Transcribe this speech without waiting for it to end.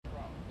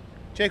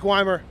Jake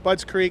Weimer,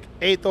 Budds Creek,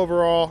 8th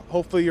overall.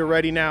 Hopefully you're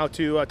ready now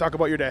to talk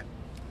about your day.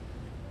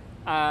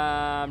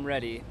 I'm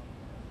ready.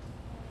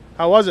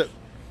 How was it?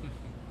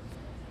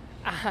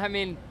 I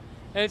mean,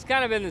 it's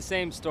kind of been the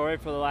same story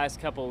for the last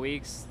couple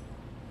weeks.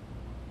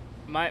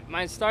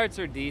 My starts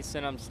are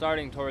decent. I'm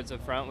starting towards the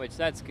front, which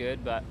that's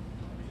good, but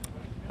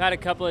I've had a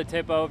couple of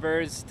tip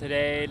overs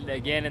today,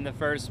 again in the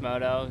first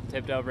moto,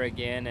 tipped over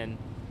again, and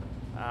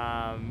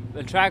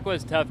the track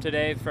was tough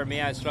today for me.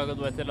 I struggled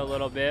with it a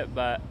little bit,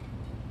 but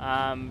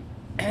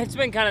it's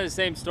been kind of the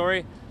same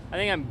story. I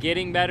think I'm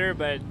getting better,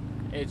 but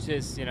it's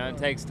just, it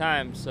takes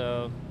time,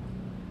 so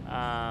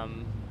I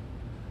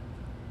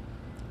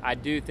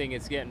do think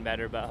it's getting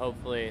better, but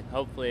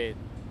hopefully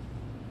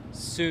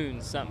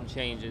soon something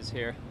changes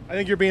here. I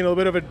think you're being a little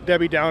bit of a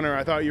Debbie Downer.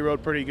 I thought you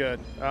rode pretty good.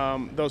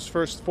 Those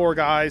first 4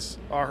 guys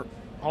are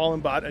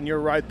hauling butt, and you're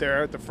right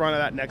there at the front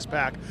of that next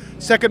pack.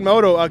 Second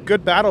moto, a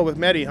good battle with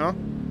Mehdi, huh?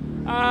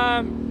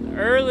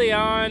 Early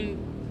on,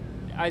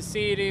 I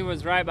see he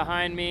was right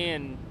behind me,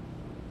 and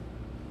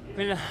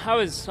I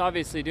was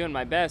obviously doing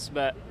my best,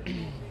 but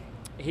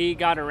he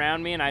got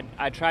around me, and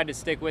I tried to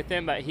stick with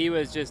him, but he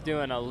was just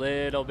doing a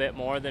little bit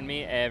more than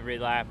me every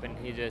lap, and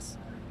he just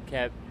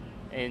kept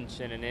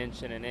inching and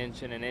inching and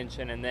inching and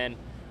inching, and then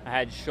I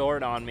had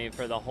short on me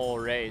for the whole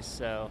race.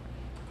 So,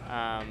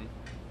 I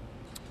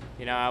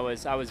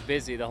was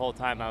busy the whole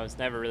time. I was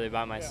never really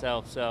by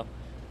myself. So,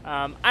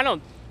 I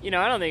don't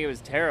think it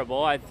was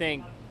terrible. I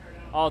think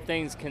all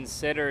things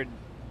considered,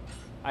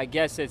 I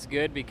guess it's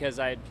good because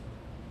I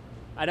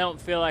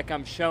don't feel like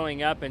I'm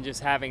showing up and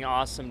just having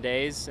awesome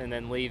days and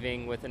then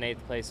leaving with an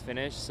 8th place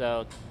finish.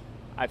 So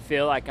I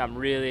feel like I'm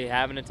really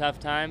having a tough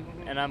time,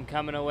 and I'm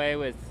coming away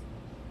with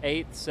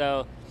 8th.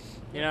 So,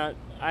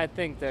 I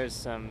think there's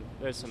some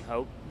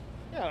hope.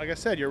 Yeah, like I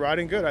said, you're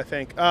riding good, I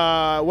think.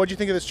 What did you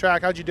think of this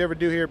track? How'd you ever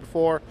do here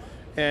before?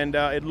 And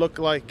it looked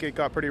like it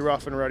got pretty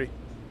rough and ruddy.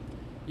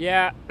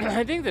 Yeah,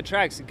 I think the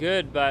track's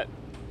good, but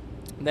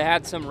they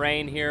had some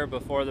rain here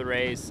before the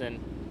race, and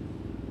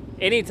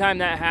anytime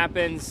that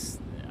happens,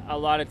 a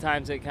lot of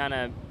times it kind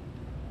of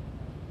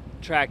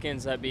track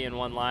ends up being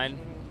one line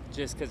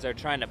just because they're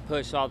trying to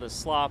push all the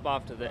slop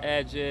off to the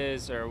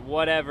edges or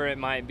whatever it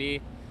might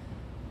be.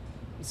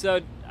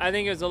 So I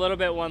think it was a little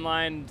bit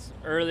one-lined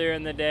earlier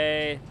in the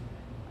day.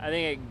 I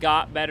think it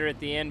got better at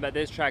the end, but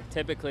this track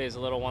typically is a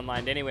little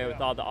one-lined anyway with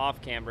all the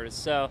off-cambers.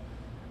 So,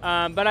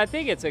 but I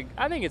think it's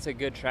a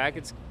good track.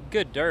 It's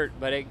good dirt,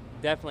 but it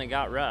definitely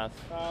got rough.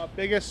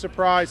 Biggest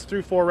surprise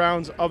through 4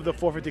 rounds of the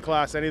 450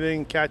 class.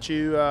 Anything catch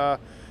you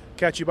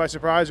by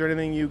surprise, or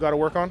anything you got to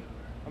work on?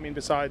 I mean,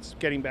 besides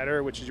getting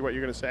better, which is what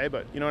you're going to say,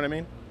 but you know what I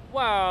mean?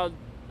 Well,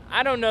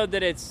 I don't know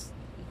that it's.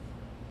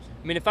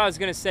 I mean, if I was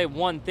going to say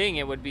one thing,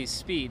 it would be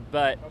speed,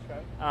 but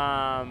okay.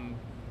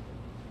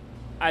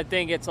 I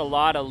think it's a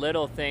lot of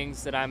little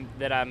things that I'm,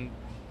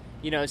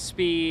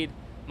 speed,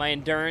 my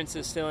endurance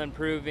is still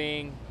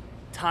improving,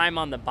 time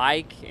on the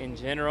bike in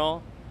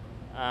general,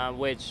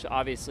 which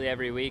obviously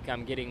every week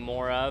I'm getting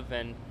more of,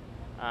 and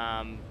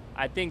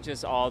I think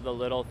just all the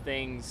little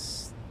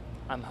things,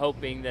 I'm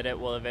hoping that it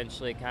will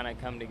eventually kind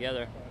of come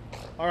together.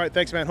 All right,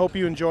 thanks, man. Hope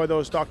you enjoy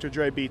those Dr.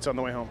 Dre beats on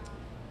the way home.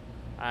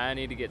 I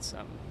need to get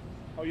some.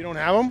 Oh, you don't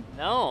have them?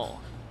 No,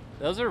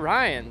 those are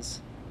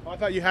Ryan's. Oh, I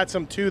thought you had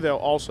some too, though,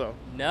 also.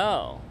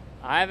 No,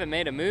 I haven't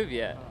made a move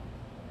yet.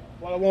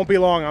 Well, it won't be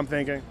long, I'm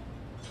thinking.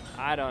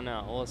 I don't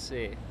know. We'll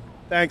see.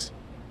 Thanks.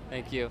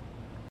 Thank you.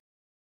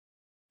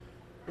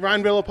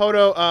 Ryan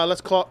Villapoto,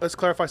 let's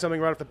clarify something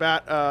right off the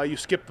bat. You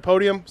skipped the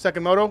podium,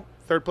 second moto,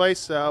 3rd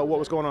place. What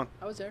was going on?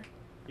 I was there.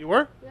 You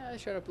were? Yeah, I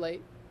showed up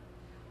late.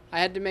 I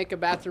had to make a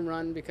bathroom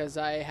run because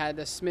I had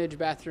a smidge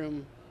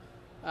bathroom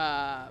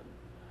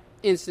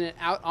incident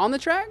out on the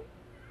track,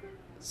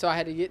 so I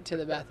had to get to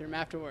the bathroom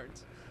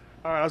afterwards.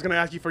 All right, I was going to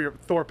ask you for your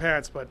Thor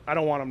pants, but I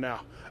don't want them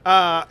now.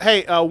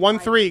 Hey,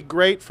 1-3,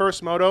 great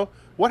first moto.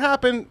 What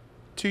happened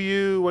to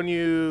you when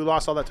you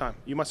lost all that time?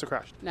 You must have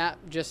crashed. Nah,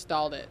 just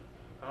stalled it.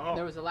 Oh.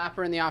 There was a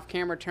lapper in the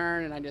off-camera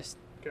turn, and I just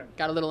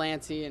got a little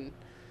antsy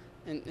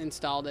and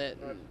stalled it.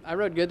 Right. I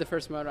rode good the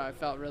first moto. I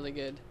felt really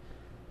good.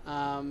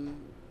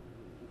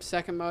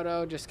 Second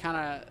moto, just kind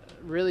of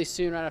really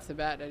soon right off the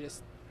bat,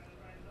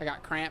 I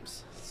got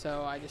cramps.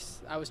 So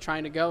I was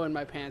trying to go in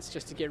my pants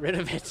just to get rid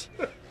of it.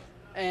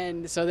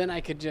 And so then I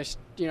could just,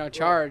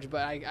 charge,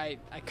 but I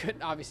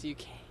couldn't. Obviously, you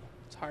can't.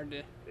 It's hard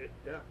to.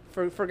 Yeah.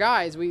 For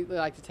guys, we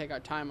like to take our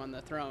time on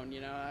the throne.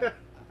 A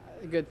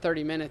good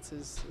 30 minutes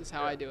is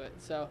how I do it.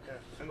 So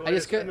I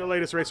just couldn't. And the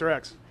latest Racer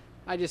X.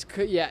 I just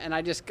could, and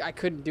I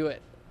couldn't do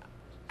it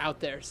out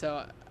there.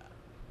 So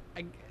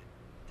I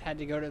had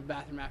to go to the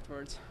bathroom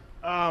afterwards.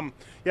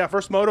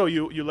 First moto,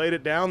 you laid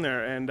it down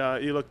there,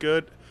 and you look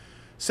good.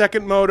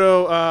 Second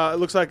moto, it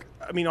looks like,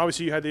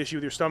 obviously you had the issue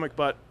with your stomach,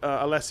 but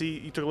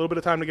Alessi, you took a little bit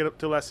of time to get up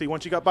to Alessi.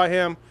 Once you got by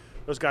him,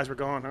 those guys were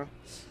gone, huh?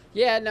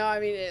 Yeah, no,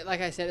 like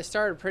I said, it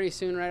started pretty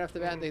soon right off the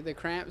bat, the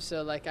cramps.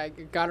 So, I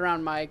got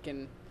around Mike,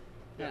 and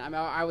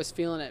I was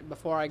feeling it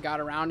before I got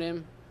around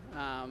him.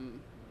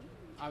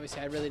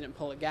 Obviously, I really didn't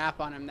pull a gap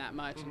on him that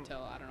much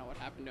until I don't know what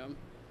happened to him.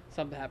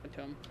 something happened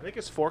to him. I think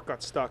his fork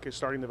got stuck, his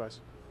starting device.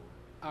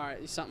 All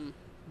right, something.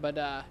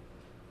 But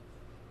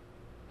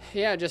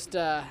yeah, just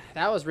that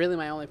was really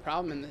my only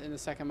problem in the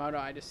second moto.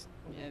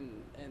 And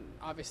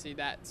obviously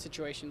that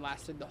situation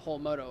lasted the whole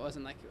moto. It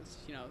wasn't like it was,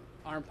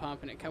 arm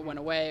pump and it kind of went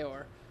away,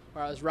 or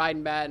I was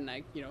riding bad and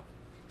I,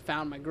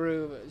 found my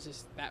groove. It was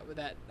just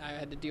that I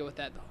had to deal with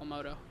that the whole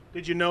moto.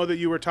 Did you know that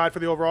you were tied for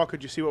the overall?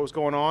 Could you see what was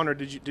going on, or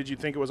did you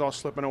think it was all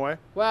slipping away?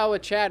 Well,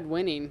 with Chad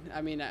winning,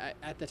 I mean,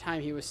 at the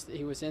time he was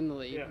in the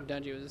lead. Yeah.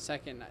 Dungey was the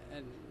second,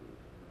 and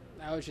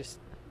I was just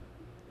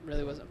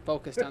really wasn't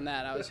focused on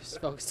that. I was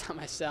just focused on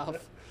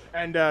myself.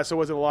 And so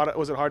was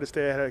it hard to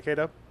stay ahead of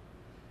K-Dub?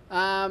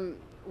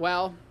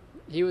 Well,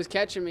 he was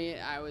catching me.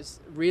 I was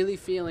really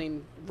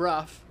feeling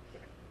rough,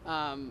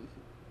 and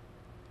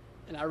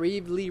I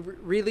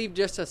relieved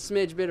just a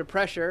smidge bit of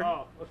pressure,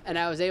 and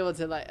I was able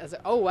to I was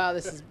like, oh wow,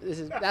 this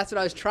is that's what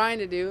I was trying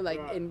to do,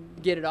 and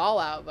get it all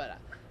out, but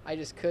I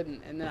just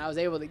couldn't. And then I was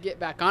able to get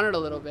back on it a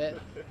little bit,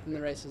 and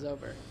the race was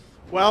over.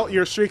 Well,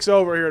 your streak's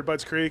over here at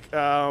Budds Creek.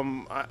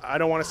 I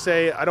don't want to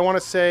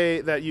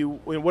say that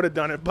you would have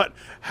done it, but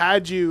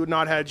had you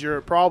not had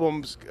your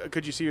problems,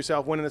 could you see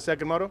yourself winning the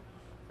second moto?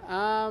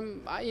 I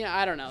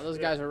don't know. Those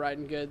guys were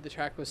riding good. The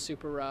track was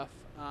super rough.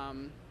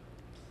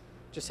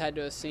 Just had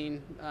to have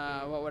seen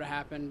what would have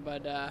happened,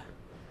 but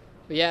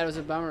yeah, it was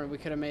a bummer. We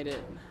could have made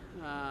it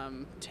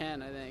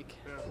 10, I think.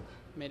 Yeah.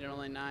 Made it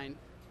only 9.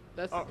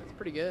 That's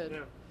pretty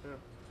good. Yeah.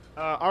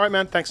 All right,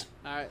 man. Thanks.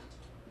 All right.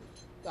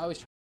 I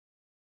was.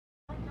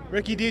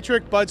 Ricky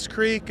Dietrich, Budds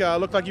Creek.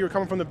 Looked like you were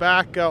coming from the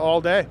back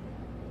all day.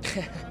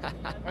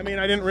 I mean,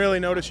 I didn't really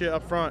notice you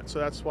up front, so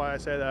that's why I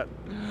say that.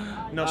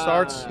 No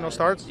starts? No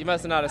starts? You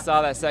must have not have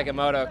saw that second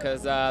moto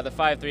because the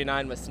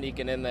 539 was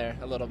sneaking in there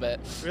a little bit.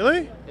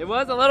 Really? It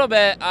was a little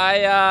bit.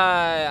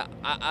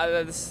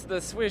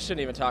 We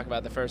shouldn't even talk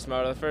about the first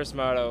moto. The first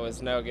moto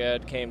was no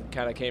good.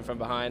 Came from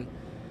behind.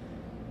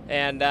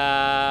 And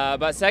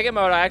but second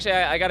moto, actually,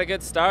 I got a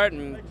good start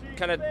and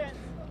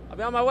I'll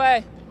be on my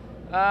way.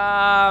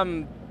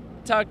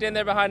 Tucked in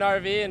there behind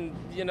RV and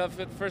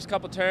for the first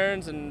couple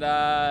turns, and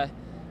I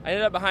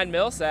ended up behind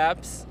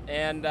Millsaps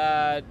and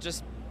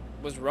just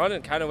was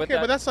running kind of with that.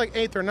 Okay, but that's like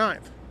 8th or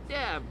 9th.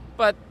 Yeah,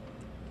 but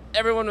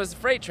everyone was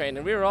freight trained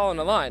and we were all in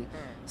a line.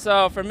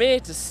 So for me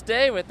to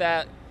stay with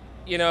that,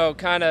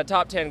 kind of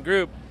top 10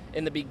 group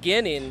in the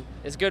beginning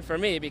is good for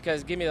me,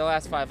 because give me the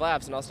last 5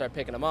 laps and I'll start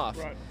picking them off.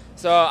 Right.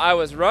 So I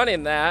was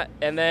running that,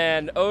 and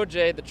then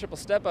OJ, the triple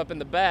step up in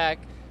the back,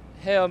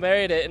 Hail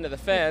Married it into the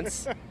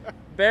fence.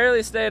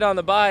 Barely stayed on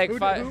the bike.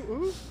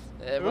 Who?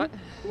 What?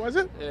 Who was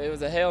it? It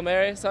was a Hail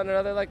Mary, something or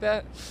other like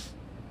that.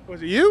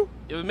 Was it you?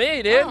 It was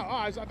me, dude.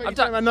 I thought you were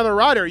talking about another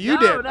rider. You No,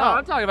 did. No,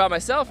 I'm talking about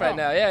myself right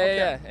now.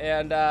 Yeah.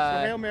 And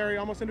so Hail Mary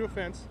almost into a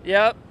fence.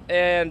 Yep.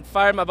 And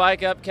fired my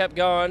bike up, kept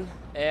going,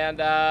 and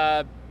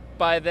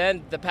by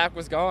then the pack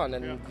was gone,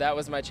 and that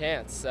was my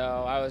chance.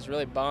 So I was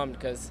really bummed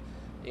because,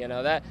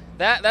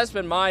 that's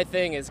been my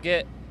thing, is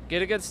get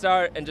a good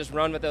start and just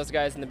run with those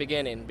guys in the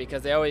beginning,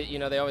 because they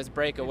always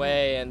break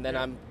away, and then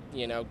I'm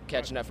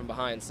catching up from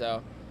behind.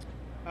 So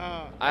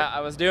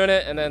I was doing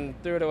it and then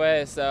threw it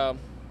away. So,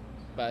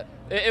 but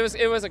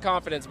it was a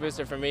confidence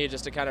booster for me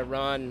just to kind of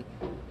run,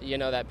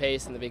 that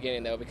pace in the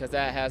beginning, though, because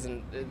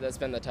that's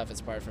been the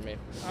toughest part for me.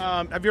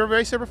 Have you ever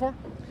raced there before?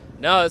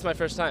 No, it's my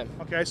first time.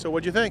 Okay, so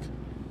what'd you think?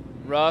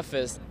 Rough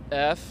as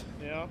F.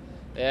 Yeah.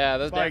 Yeah,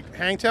 those like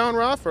Hangtown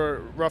rough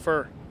or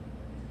rougher?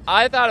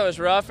 I thought it was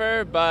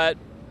rougher, but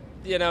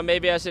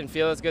maybe I didn't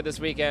feel as good this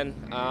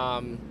weekend.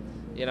 I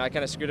kind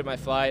of screwed up my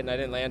flight, and I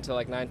didn't land till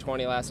like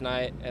 9:20 last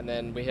night, and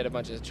then we hit a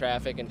bunch of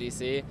traffic in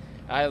DC.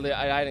 I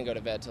didn't go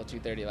to bed till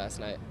 2:30 last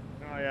night.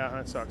 Oh yeah,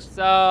 that sucks.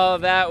 So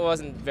that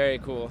wasn't very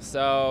cool.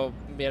 So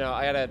I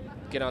gotta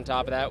get on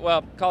top of that.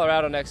 Well,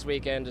 Colorado next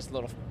weekend, just a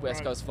little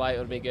West Coast flight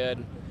would be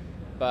good.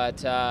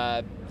 But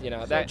so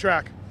that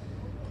track.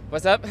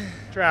 What's up?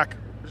 Track.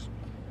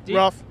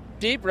 Rough.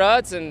 Deep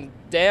ruts and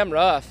damn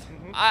rough.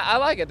 Mm-hmm. I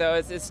like it though.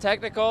 It's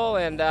technical,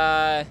 and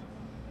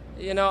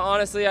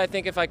honestly, I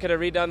think if I could have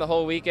redone the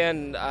whole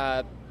weekend,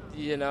 I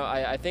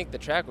think the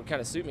track would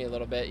kind of suit me a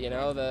little bit.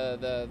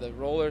 The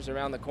rollers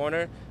around the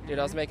corner, dude.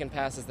 I was making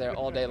passes there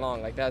all day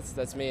long. Like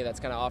that's me. That's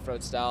kind of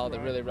off-road style. The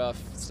really rough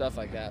stuff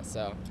like that.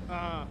 So.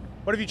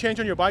 What have you changed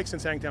on your bike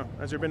since Hangtown?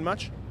 Has there been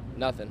much?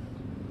 Nothing.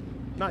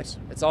 Nice.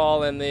 It's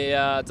all in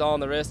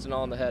the wrist and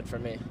all in the head for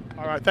me.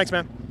 All right. Thanks,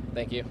 man.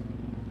 Thank you.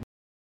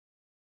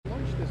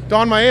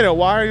 Don Maeda,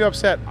 why are you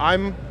upset?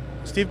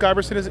 Steve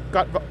Guyberson has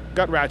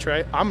got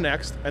Rattray. I'm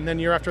next, and then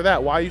you're after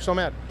that. Why are you so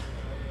mad?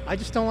 I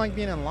just don't like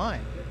being in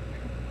line.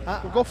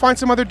 Well, go find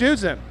some other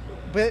dudes then.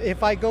 But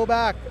if I go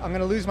back, I'm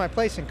going to lose my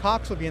place, and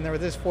Cox will be in there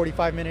with his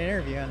 45-minute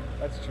interview. And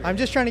that's true. I'm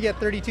just trying to get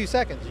 32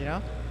 seconds,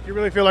 Do you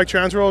really feel like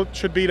Transworld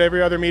should beat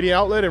every other media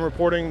outlet in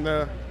reporting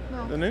the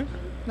news?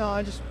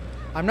 No,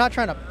 I'm not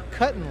trying to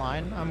cut in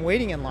line. I'm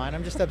waiting in line.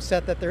 I'm just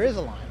upset that there is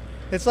a line.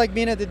 It's like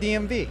being at the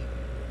DMV.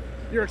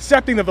 You're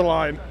accepting of the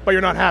line, but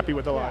you're not happy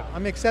with the line.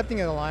 I'm accepting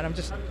of the line.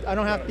 I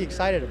don't have to be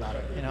excited about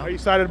it, you know. Are you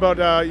excited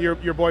about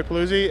your boy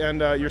Paluzzi and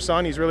your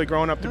son? He's really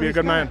growing up to be a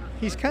good man.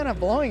 He's kind of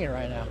blowing it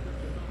right now.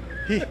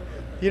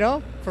 You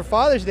know, for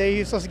Father's Day, he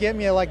was supposed to get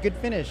me a good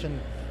finish, and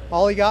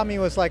all he got me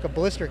was like a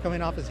blister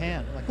coming off his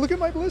hand. Like, look at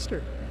my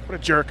blister. What a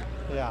jerk.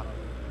 Yeah.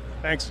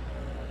 Thanks.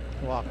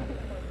 You're welcome.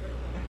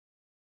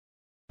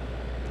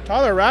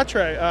 Tyler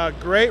Rattray,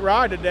 great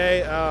ride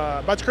today.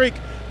 Butts Creek,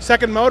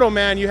 second moto,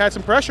 man. You had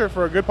some pressure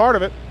for a good part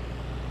of it.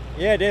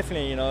 Yeah,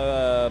 definitely. You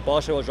know,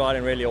 Barsha was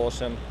riding really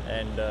awesome,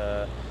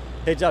 and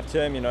heads up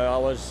to him. You know, I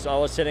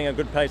was setting a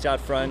good pace out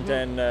front,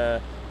 and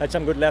had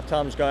some good lap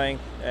times going,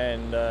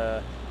 and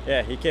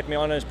yeah, he kept me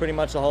honest pretty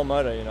much the whole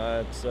moto. You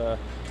know, it's I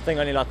think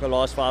only like the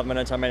last 5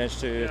 minutes I managed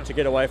to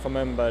get away from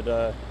him, but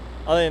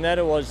other than that,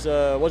 it was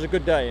a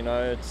good day. You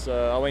know, it's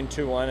I went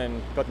 2-1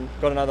 and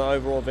got another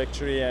overall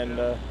victory,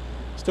 and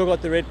still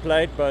got the red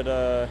plate, but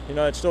you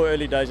know, it's still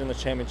early days in the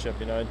championship.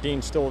 You know,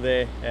 Dean's still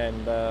there,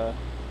 and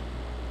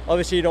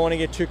obviously you don't want to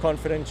get too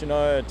confident. You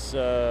know, it's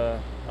I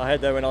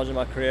had that when I was in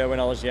my career when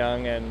I was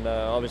young, and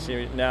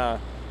obviously now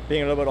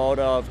being a little bit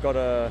older, I've got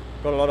a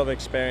lot of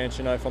experience.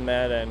 You know, from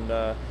that,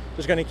 and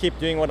just going to keep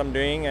doing what I'm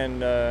doing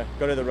and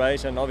go to the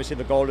race. And obviously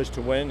the goal is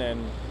to win,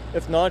 and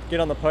if not, get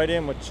on the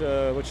podium, which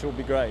will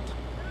be great.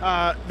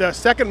 The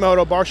second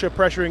moto, Barsha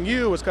pressuring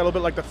you, was kind of a little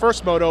bit like the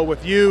first moto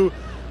with you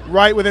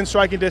right within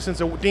striking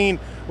distance of Dean.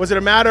 Was it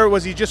a matter,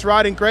 was he just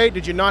riding great?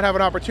 Did you not have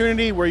an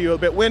opportunity? Were you a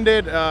bit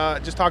winded?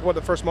 Just talk about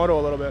the first moto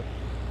a little bit.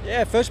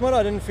 Yeah, first moto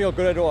I didn't feel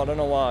good at all. I don't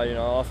know why. You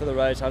know, after the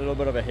race I had a little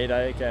bit of a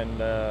headache,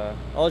 and I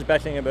was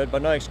battling a bit,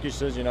 but no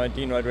excuses. You know,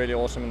 Dean rode really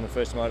awesome in the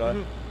first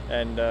moto,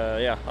 and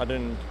yeah, I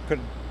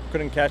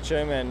couldn't catch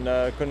him,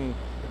 and couldn't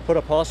put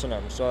a pass on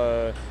him.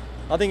 So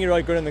I think he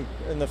rode good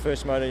in the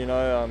first moto. You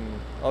know,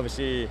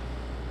 obviously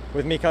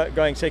with me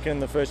going second in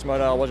the first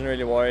moto, I wasn't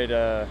really worried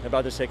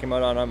about the second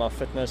moto. I know my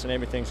fitness and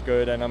everything's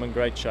good, and I'm in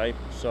great shape.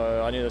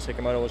 So I knew the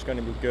second moto was going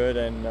to be good,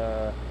 and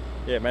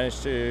yeah,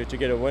 managed to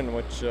get a win,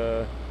 which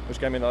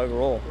gave me the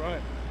overall.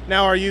 Right.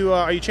 Now, are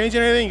you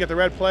changing anything? You got the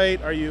red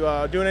plate. Are you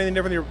doing anything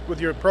different with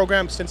your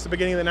program since the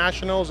beginning of the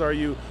Nationals? Are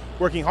you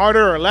working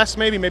harder or less?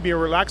 Maybe you're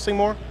relaxing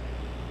more.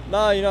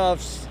 No, you know,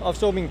 I've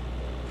still been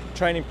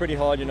training pretty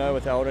hard. You know,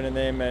 with Alden and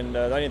them, and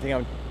the only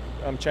thing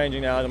I'm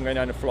changing now is I'm going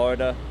down to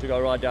Florida to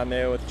go ride down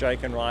there with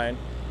Jake and Ryan,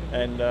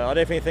 and I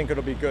definitely think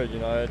it'll be good. You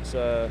know, it's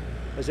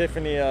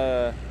definitely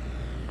I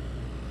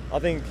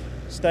think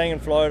staying in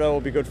Florida will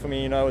be good for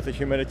me. You know, with the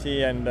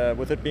humidity and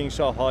with it being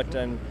so hot,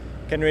 and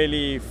can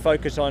really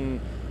focus on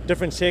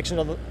different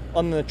sections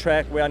on the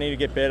track where I need to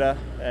get better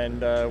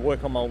and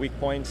work on my weak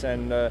points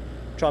and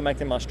try and make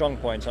them my strong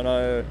points. I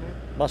know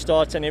my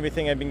starts and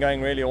everything have been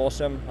going really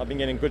awesome. I've been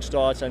getting good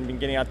starts and been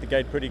getting out the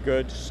gate pretty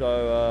good.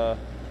 So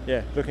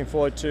yeah, looking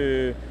forward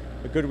to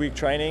a good week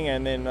training,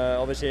 and then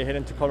obviously head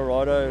into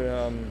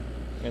Colorado,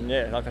 and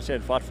yeah, like I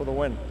said, fight for the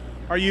win.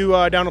 Are you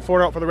down in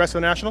Florida for the rest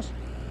of the Nationals?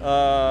 No,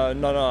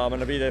 I'm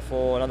going to be there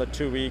for another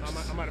 2 weeks.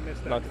 I might have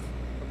missed that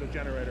from the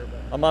generator.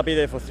 But. I might be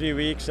there for 3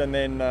 weeks, and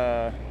then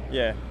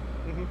yeah.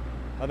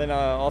 And then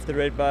after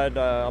Redbud,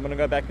 I'm going to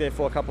go back there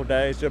for a couple of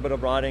days, do a bit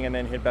of riding, and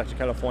then head back to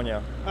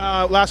California.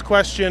 Last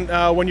question.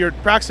 When you're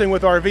practicing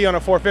with RV on a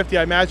 450,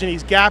 I imagine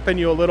he's gapping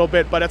you a little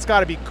bit, but it's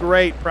got to be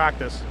great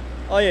practice.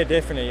 Oh yeah,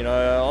 definitely. You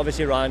know,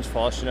 obviously Ryan's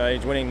fast. You know,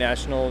 he's winning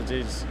nationals.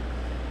 He's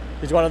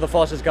one of the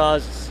fastest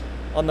guys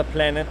on the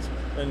planet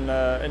in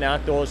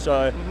outdoors.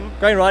 So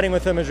going riding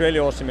with him is really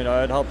awesome. You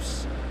know, it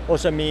helps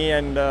also me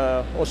and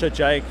also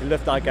Jake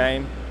lift our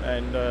game,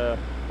 and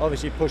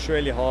obviously push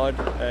really hard.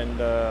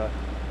 And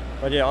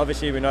but yeah,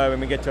 obviously we know when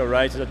we get to a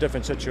race, it's a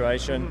different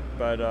situation.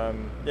 But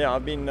yeah,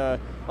 I've been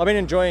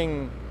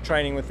enjoying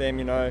training with them.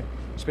 You know,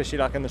 especially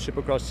like in the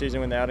Supercross season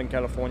when they're out in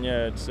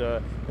California. It's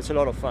a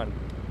lot of fun.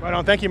 Right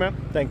on. Thank you, man.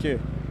 Thank you.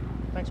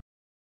 Thanks.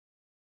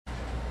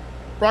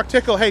 Brock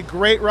Tickle, hey,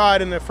 great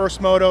ride in the first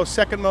moto.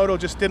 Second moto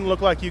just didn't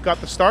look like you got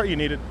the start you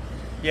needed.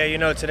 Yeah, you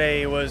know,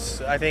 today was,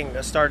 I think,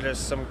 a start to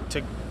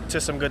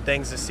some good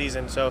things this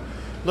season. So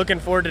looking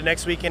forward to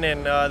next weekend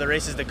and the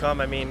races to come.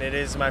 I mean, it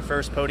is my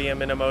first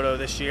podium in a moto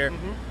this year.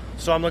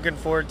 So I'm looking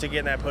forward to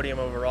getting that podium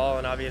overall,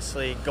 and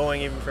obviously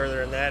going even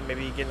further in that,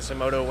 maybe getting some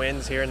moto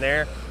wins here and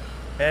there.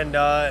 And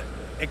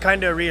it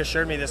kind of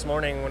reassured me this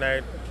morning when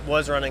I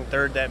was running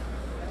third that,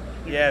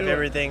 yeah, if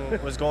everything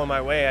was going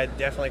my way, I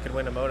definitely could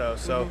win a moto.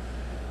 So,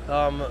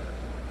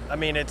 I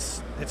mean,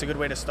 it's a good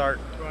way to start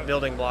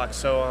building blocks.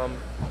 So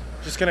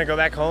just going to go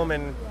back home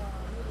and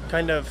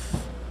kind of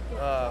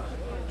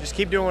just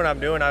keep doing what I'm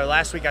doing.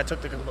 Last week I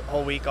took the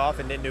whole week off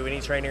and didn't do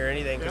any training or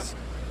anything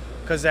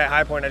because that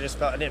high point I just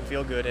felt I didn't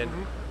feel good.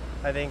 And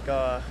I think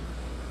that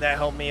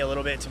helped me a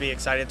little bit to be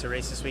excited to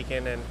race this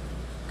weekend and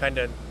kind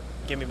of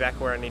get me back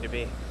where I need to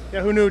be.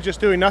 Yeah, who knew just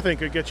doing nothing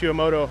could get you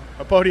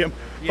a podium.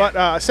 Yeah.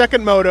 But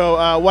second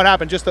moto, what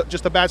happened? Just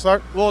a bad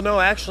start? Well, no,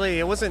 actually,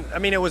 it wasn't. I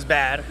mean, it was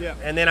bad. Yeah.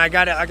 And then I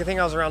got it. I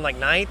think I was around like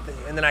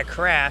 9th, and then I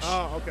crashed.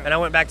 Oh, okay. And I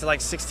went back to like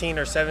 16th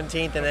or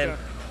 17th, and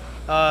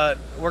then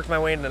worked my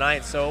way into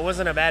 9th. So it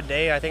wasn't a bad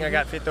day. I think I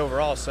got 5th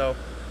overall. So,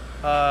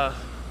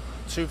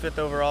 two fifth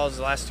overalls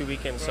the last 2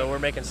 weekends, so we're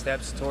making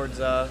steps towards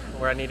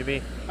where I need to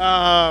be.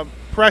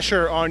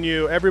 Pressure on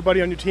you.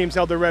 Everybody on your team's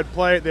held the red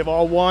plate. They've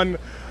all won.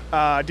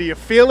 Do you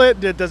feel it?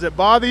 Does it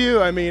bother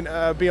you? I mean,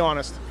 be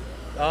honest.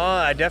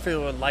 I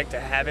definitely would like to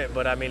have it,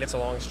 but I mean, it's a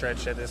long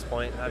stretch at this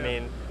point. I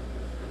mean,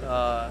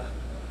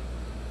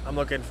 I'm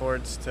looking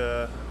forward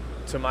to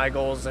my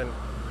goals, and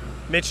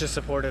Mitch is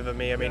supportive of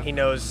me. I mean, he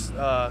knows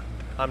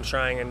I'm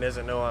trying and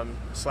doesn't know I'm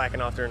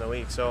slacking off during the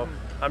week. So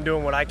I'm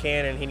doing what I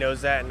can, and he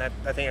knows that, and I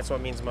think that's what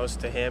means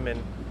most to him.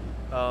 And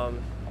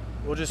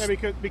we'll just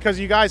because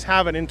you guys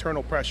have an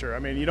internal pressure. I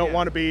mean, you don't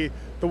want to be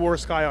the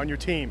worst guy on your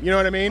team. You know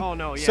what I mean? Oh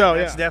no, yeah. So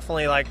that's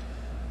definitely like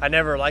I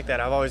never liked that.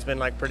 I've always been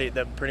like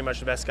pretty much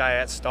the best guy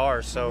at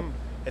Stars. So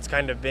it's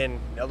kind of been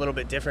a little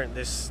bit different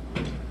this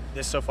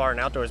so far in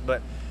outdoors,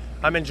 but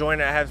I'm enjoying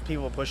it. I have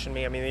people pushing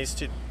me. I mean, these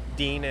two,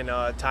 Dean and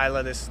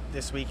Tyler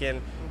this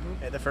weekend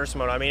at the first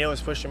moto. I mean, it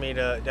was pushing me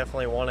to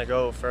definitely want to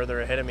go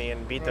further ahead of me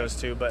and beat those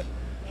two. But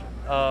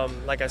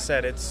like I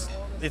said, it's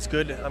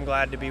good. I'm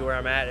glad to be where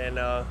I'm at,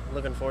 and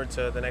looking forward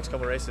to the next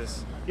couple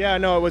races. Yeah,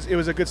 no, it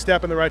was a good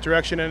step in the right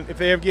direction. And if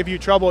they give you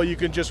trouble, you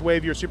can just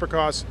wave your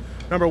Supercross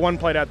 #1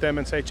 plate at them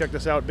and say, "Check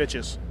this out,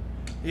 bitches."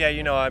 Yeah,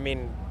 I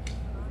mean,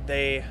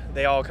 they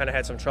all kind of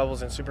had some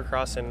troubles in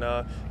Supercross,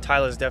 and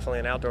Tyler's definitely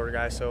an outdoor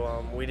guy,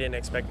 so we didn't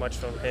expect much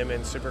from him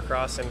in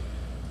Supercross and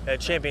a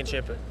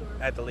championship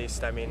at the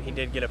least. I mean, he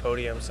did get a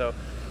podium, so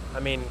I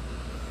mean,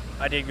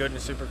 I did good in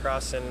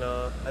Supercross, and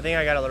I think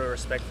I got a little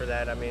respect for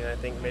that. I mean, I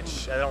think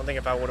Mitch, I don't think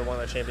if I would have won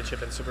the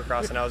championship in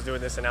Supercross and I was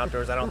doing this in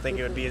outdoors, I don't think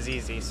it would be as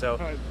easy. So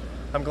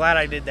I'm glad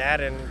I did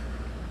that, and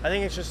I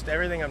think it's just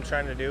everything I'm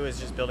trying to do is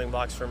just building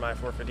blocks for my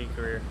 450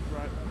 career.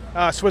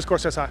 Right. Swisscore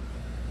says hi.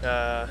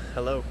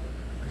 Hello.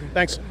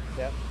 Thanks.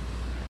 Yeah.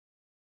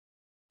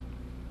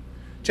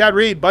 Chad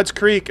Reed, Budds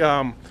Creek.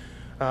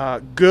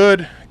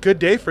 Good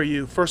day for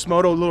you. First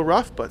moto a little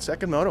rough, but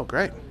second moto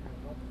great.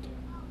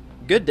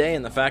 Good day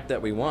in the fact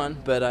that we won,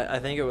 but I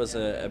think it was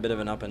a bit of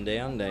an up and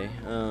down day.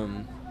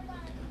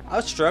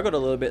 I struggled a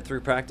little bit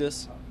through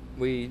practice.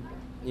 We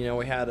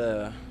had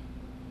I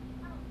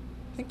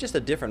think just a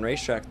different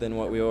racetrack than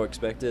what we all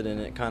expected, and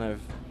it kind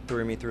of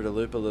threw me through the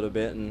loop a little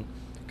bit and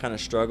kind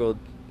of struggled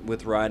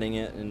with riding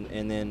it,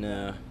 and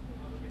then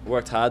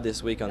worked hard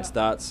this week on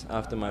starts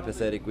after my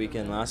pathetic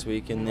weekend last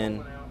week, and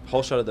then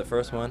whole shot of the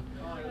first one.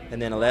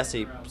 And then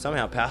Alessi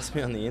somehow passed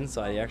me on the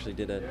inside. He actually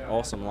did an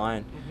awesome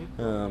line.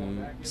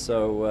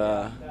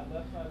 So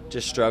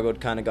just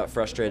struggled, kind of got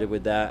frustrated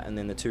with that. And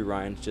then the two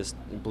Ryans just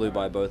blew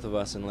by both of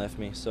us and left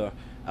me. So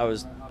I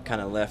was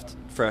kind of left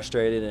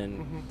frustrated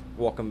and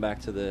walking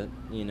back to the,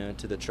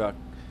 to the truck,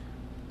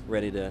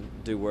 ready to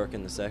do work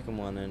in the second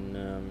one.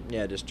 And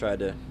just tried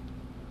to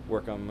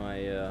work on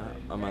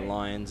my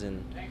lines.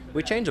 And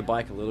we changed the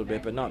bike a little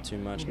bit, but not too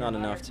much, not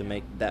enough to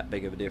make that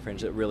big of a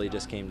difference. It really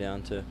just came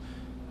down to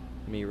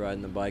me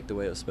riding the bike the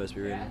way it was supposed to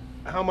be ridden.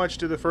 How much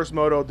did the first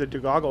moto, did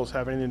your goggles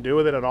have anything to do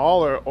with it at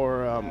all, or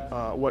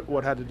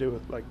what had to do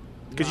with, like,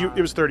 because it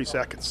was 30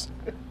 seconds.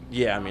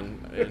 Yeah, I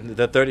mean,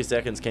 the 30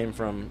 seconds came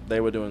from,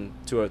 they were doing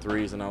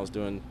 203s and I was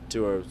doing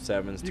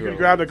 207s. You can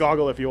grab the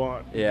goggle if you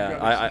want.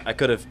 Yeah, I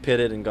could have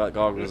pitted and got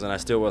goggles and I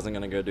still wasn't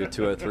going to go do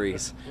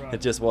 203s. Right.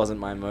 It just wasn't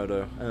my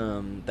moto.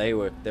 They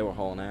were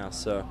hauling ass,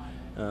 so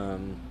I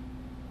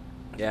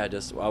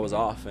was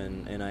off,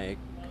 and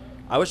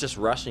I was just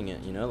rushing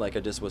it, like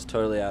I just was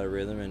totally out of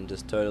rhythm and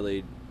just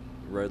totally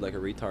rode like a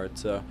retard.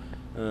 So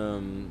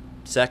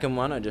second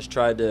one, I just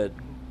tried to,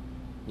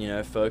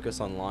 focus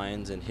on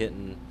lines and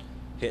hitting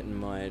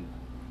my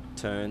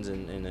turns,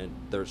 and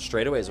the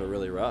straightaways were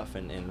really rough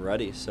and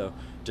ruddy. So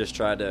just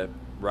tried to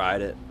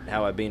ride it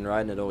how I've been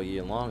riding it all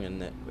year long,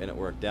 and it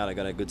worked out. I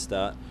got a good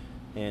start,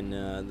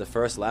 and the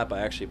first lap I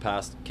actually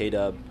passed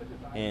K-Dub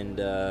and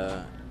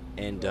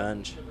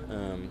Dunge.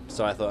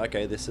 So I thought,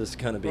 okay, this is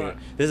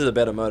a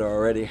better moto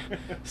already.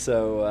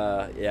 So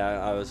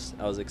I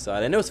was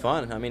excited, and it was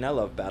fun. I mean, I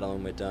love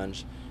battling with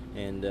Dunge,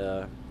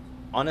 and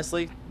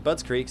honestly,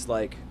 Budds Creek's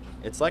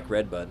it's like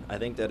Redbud. I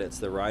think that it's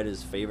the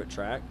rider's favorite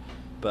track,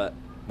 but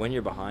when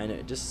you're behind it,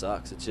 it just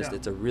sucks. It's just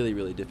it's a really,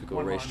 really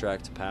difficult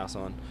racetrack to pass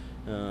on.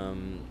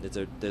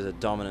 There's a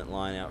dominant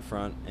line out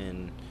front,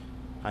 and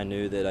I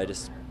knew that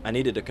I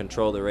needed to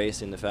control the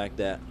race in the fact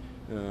that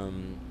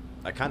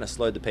I kind of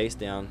slowed the pace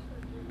down,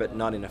 but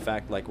not in a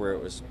fact like where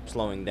it was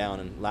slowing down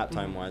and lap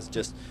time wise.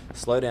 Just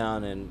slow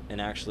down and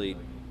actually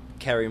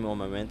carry more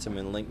momentum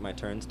and link my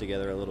turns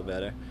together a little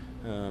better.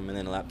 And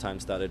then lap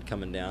time started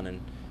coming down,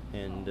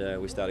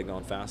 and we started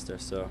going faster.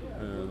 So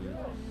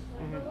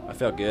I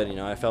felt good.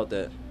 I felt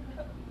that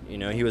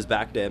he was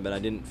back there, but I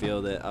didn't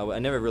feel that I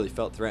never really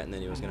felt threatened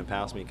that he was going to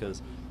pass me,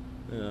 because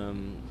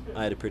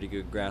I had a pretty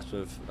good grasp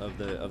of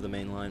the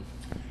main line.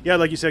 Yeah,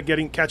 like you said,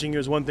 catching you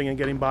is one thing and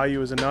getting by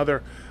you is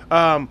another.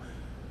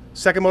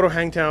 Second moto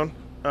Hangtown,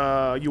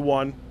 you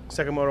won.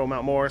 Second moto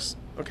Mount Morris,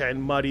 okay,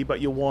 muddy, but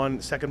you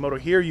won. Second moto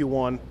here, you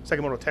won.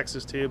 Second moto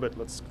Texas too, but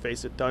let's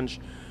face it, Dunge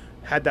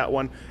had that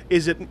one.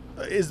 Is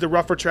the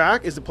rougher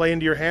track? Is it play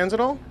into your hands at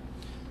all?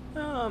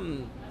 I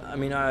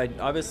mean, I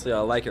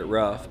like it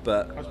rough,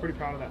 but I was pretty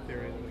proud of that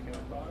theory.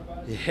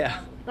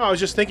 Yeah. No, I was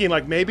just thinking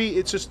like maybe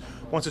it's just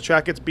once the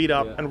track gets beat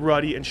up Yeah. and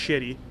ruddy and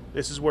shitty,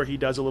 this is where he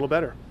does a little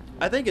better.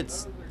 I think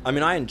it's. I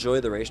mean, I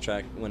enjoy the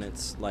racetrack when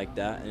it's like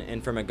that,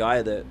 and from a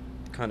guy that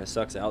kind of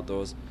sucks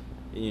outdoors,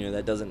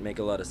 that doesn't make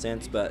a lot of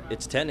sense. But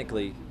it's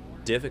technically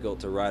difficult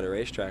to ride a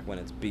racetrack when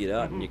it's beat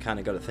up, and you kind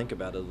of got to think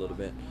about it a little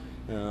bit.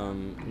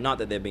 Not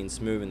that they've been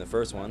smooth in the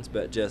first ones,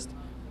 but just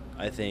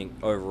I think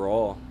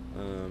overall,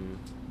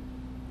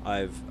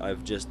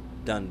 I've just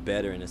done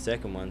better in the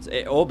second ones.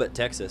 All but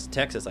Texas.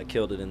 Texas, I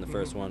killed it in the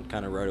first one,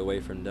 kind of rode away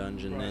from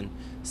Dunge, and then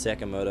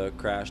second moto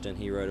crashed and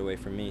he rode away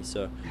from me.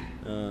 So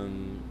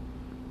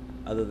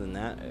other than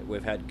that,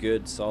 we've had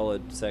good,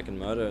 solid second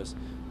motos.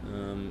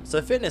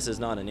 So fitness is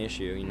not an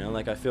issue,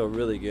 like I feel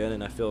really good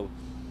and I feel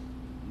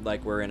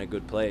like we're in a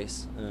good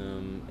place.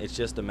 It's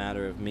just a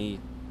matter of me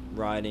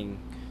riding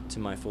to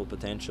my full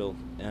potential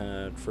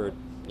for,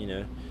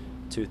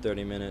 2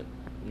 30-minute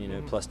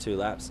plus 2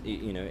 laps,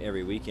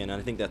 every weekend. And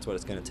I think that's what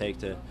it's going to take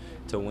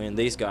to win.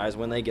 These guys,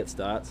 when they get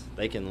starts,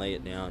 they can lay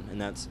it down,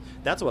 and that's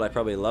what I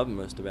probably love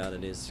most about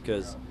it is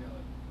because,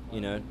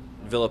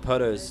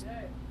 Villapoto's,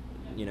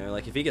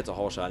 like if he gets a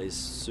hole shot, he's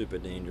super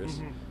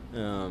dangerous,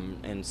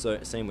 and so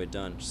same with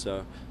Dunge.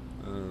 So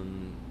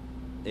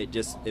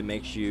it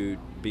makes you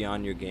be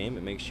on your game.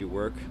 It makes you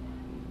work,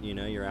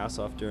 your ass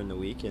off during the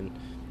week, and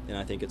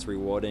I think it's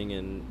rewarding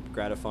and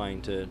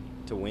gratifying to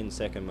win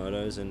second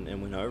motos and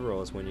win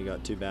overalls when you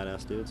got 2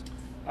 badass dudes.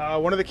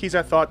 One of the keys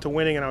I thought to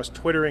winning, and I was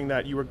twittering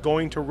that you were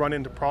going to run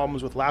into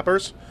problems with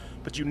lappers,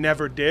 but you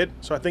never did.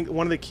 So I think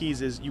one of the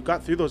keys is you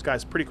got through those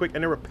guys pretty quick,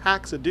 and there were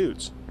packs of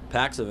dudes.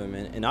 Packs of them,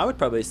 and I would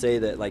probably say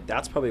that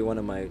that's probably one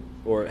of my,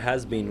 or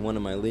has been one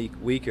of my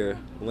weaker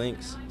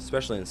links,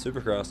 especially in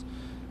Supercross.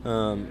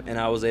 And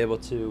I was able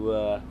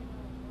to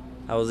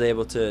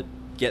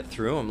get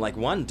through them. Like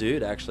one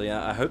dude, actually,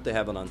 I hope they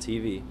have it on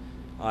TV.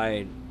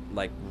 I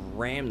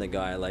rammed the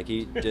guy, like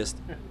he just,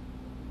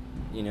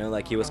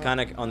 like he was kind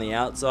of on the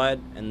outside,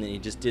 and then he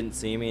just didn't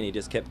see me, and he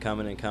just kept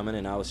coming and coming,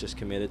 and I was just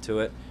committed to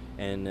it.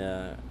 And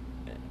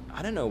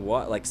I don't know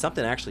what,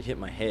 something actually hit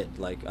my head.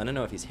 I don't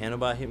know if his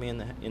handlebar hit me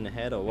in the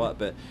head or what,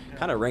 but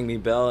kind of rang me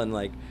bell, and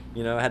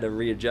I had to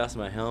readjust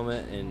my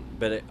helmet,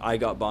 but I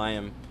got by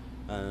him.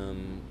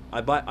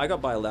 I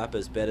got by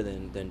lappers better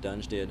than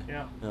Dunge did.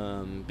 Yeah.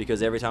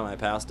 Because every time I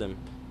passed him,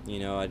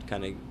 I'd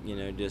kind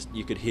of, just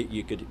you could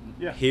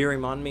hear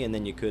him on me, and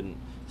then you couldn't.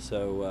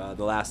 So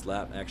the last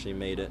lap actually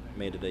made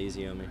it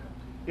easy on me.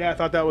 Yeah, I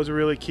thought that was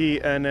really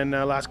key. And then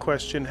last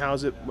question: how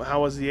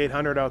was the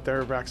 800 out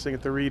there practicing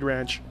at the Reed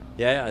Ranch?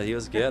 Yeah, he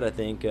was good. I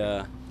think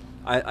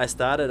I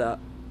started.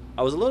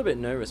 I was a little bit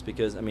nervous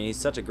because he's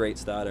such a great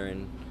starter,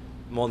 and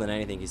more than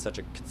anything, he's such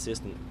a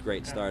consistent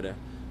great starter.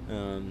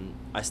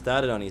 I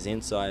started on his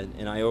inside,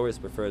 and I always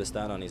prefer to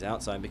start on his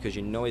outside because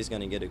he's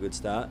going to get a good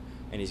start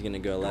and he's going to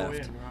go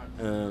left.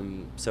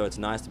 So it's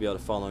nice to be able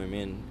to follow him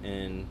in,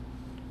 and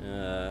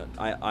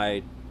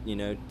I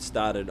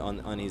started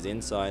on his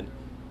inside,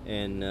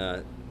 and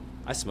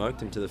I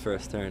smoked him to the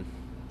first turn.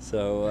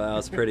 So I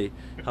was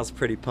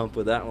pretty pumped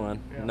with that one.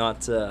 Yeah.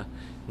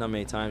 Not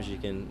many times you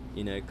can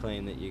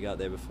claim that you got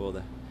there before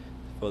the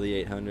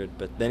 800,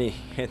 but then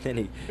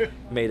he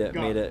made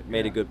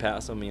a good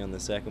pass on me on the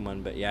second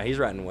one. But yeah, he's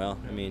riding well.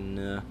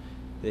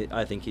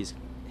 I think he's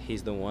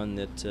the one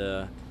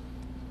that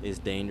is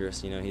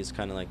dangerous. He's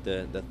kind of like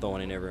the thorn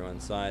in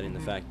everyone's side, in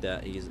the fact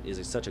that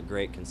he's such a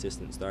great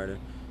consistent starter.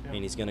 Yeah.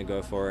 He's going to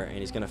go for it, and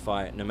he's going to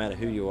fight no matter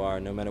who you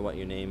are, no matter what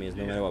your name is,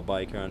 no matter what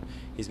bike you're on.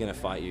 He's going to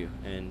fight you,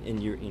 and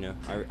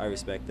I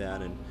respect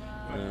that. And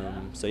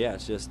so yeah,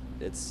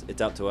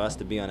 it's up to us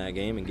to be on our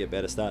game and get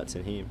better starts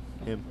than him.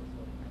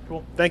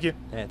 Cool. Thank you.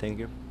 Yeah, thank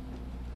you.